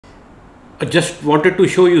I just wanted to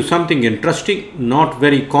show you something interesting, not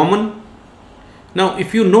very common. Now,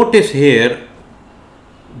 if you notice here,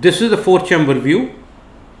 this is the 4-chamber view,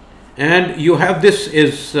 and you have this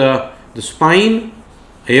is the spine,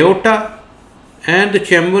 aorta, and the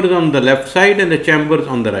chambers on the left side and the chambers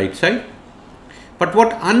on the right side. But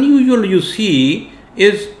what unusual you see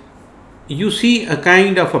is, you see a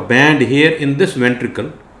kind of a band here in this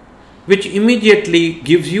ventricle, which immediately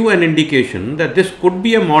gives you an indication that this could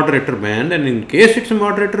be a moderator band, and in case it's a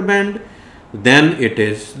moderator band, then it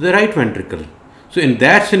is the right ventricle. So in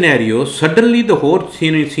that scenario, suddenly the whole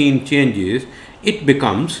scene changes. It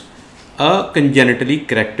becomes a congenitally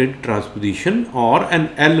corrected transposition or an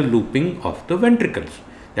L looping of the ventricles.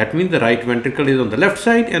 That means the right ventricle is on the left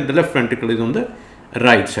side and the left ventricle is on the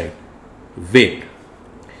right side. Wait,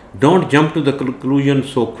 don't jump to the conclusion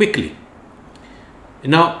so quickly.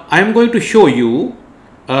 Now I am going to show you,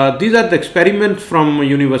 these are the experiments from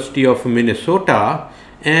University of Minnesota,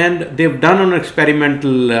 and they've done on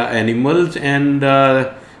experimental animals, and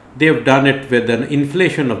they've done it with an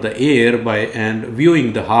inflation of the air and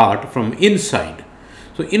viewing the heart from inside.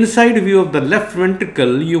 So inside view of the left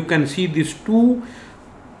ventricle, you can see these two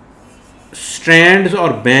strands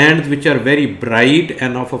or bands which are very bright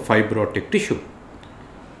and of a fibrotic tissue.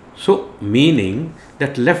 So meaning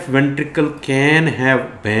that left ventricle can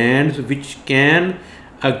have bands which can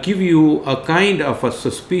give you a kind of a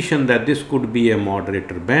suspicion that this could be a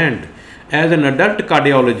moderator band. As an adult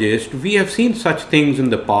cardiologist, we have seen such things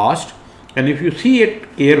in the past, and if you see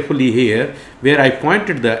it carefully here, where I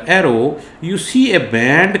pointed the arrow, you see a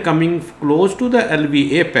band coming close to the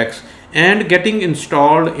LV apex and getting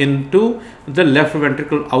installed into the left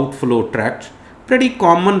ventricle outflow tract. Pretty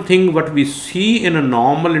common thing what we see in a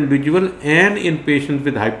normal individual and in patients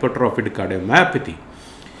with hypertrophic cardiomyopathy.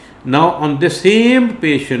 Now on the same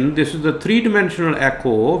patient, this is the 3-dimensional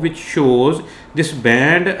echo which shows this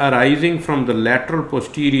band arising from the lateral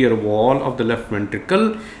posterior wall of the left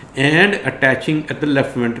ventricle and attaching at the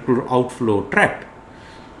left ventricular outflow tract.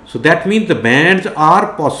 So that means the bands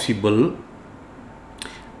are possible.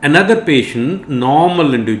 Another patient,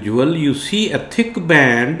 normal individual, you see a thick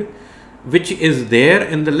band which is there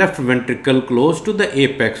in the left ventricle close to the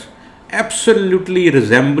apex, absolutely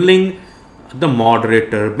resembling the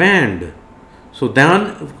moderator band. So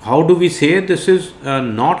then how do we say this is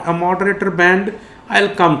not a moderator band?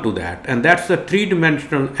 I'll come to that, and that's the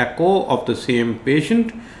 3-dimensional echo of the same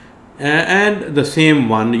patient and the same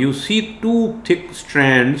one. You see two thick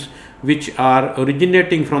strands which are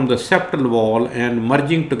originating from the septal wall and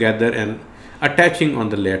merging together and attaching on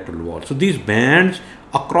the lateral wall. So these bands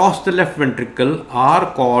across the left ventricle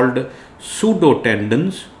are called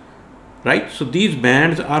pseudotendons, right? So these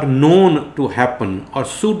bands are known to happen, or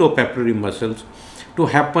pseudopapillary muscles to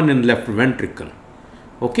happen in left ventricle.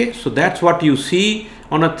 Okay, so that's what you see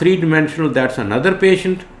on a 3-dimensional. That's another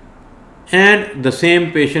patient, and the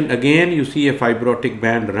same patient again, you see a fibrotic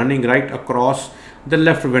band running right across the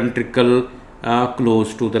left ventricle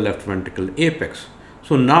close to the left ventricle apex.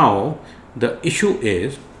 So now the issue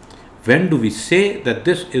is, when do we say that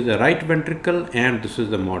this is the right ventricle and this is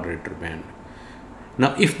the moderator band?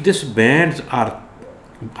 Now if these bands are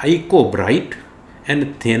echo bright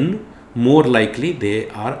and thin, more likely they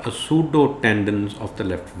are a pseudotendons of the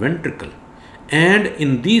left ventricle, and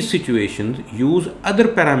in these situations use other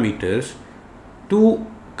parameters to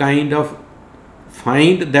kind of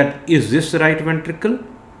find that is this right ventricle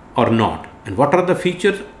or not. And what are the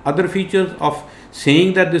features, other features of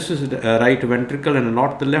saying that this is the right ventricle and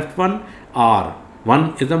not the left one? Are,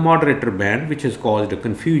 one is the moderator band, which has caused a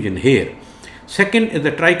confusion here. Second is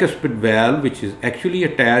the tricuspid valve, which is actually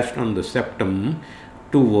attached on the septum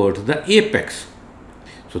towards the apex.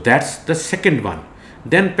 So that's the second one.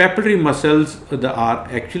 Then papillary muscles are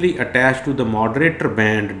actually attached to the moderator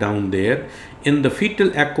band down there. In the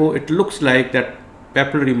fetal echo, it looks like that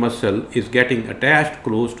papillary muscle is getting attached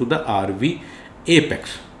close to the RV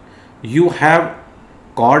apex. You have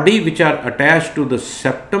chordae which are attached to the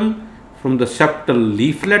septum from the septal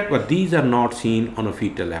leaflet, but these are not seen on a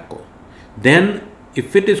fetal echo. Then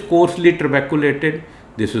if it is coarsely trabeculated,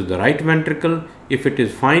 this is the right ventricle. If it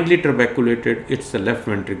is finely trabeculated, it's the left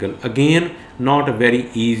ventricle. Again, not a very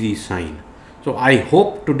easy sign. So I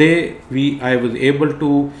hope today I was able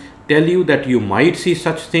to tell you that you might see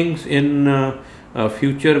such things in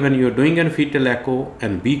future when you are doing a fetal echo,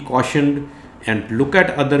 and be cautioned and look at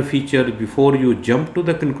other features before you jump to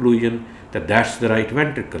the conclusion that that's the right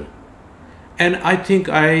ventricle. And I think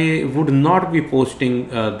I would not be posting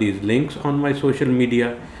these links on my social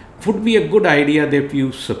media. It would be a good idea that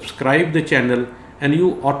you subscribe the channel and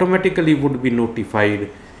you automatically would be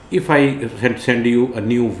notified if I send you a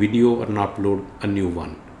new video and upload a new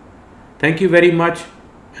one. Thank you very much,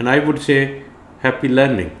 and I would say happy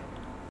learning.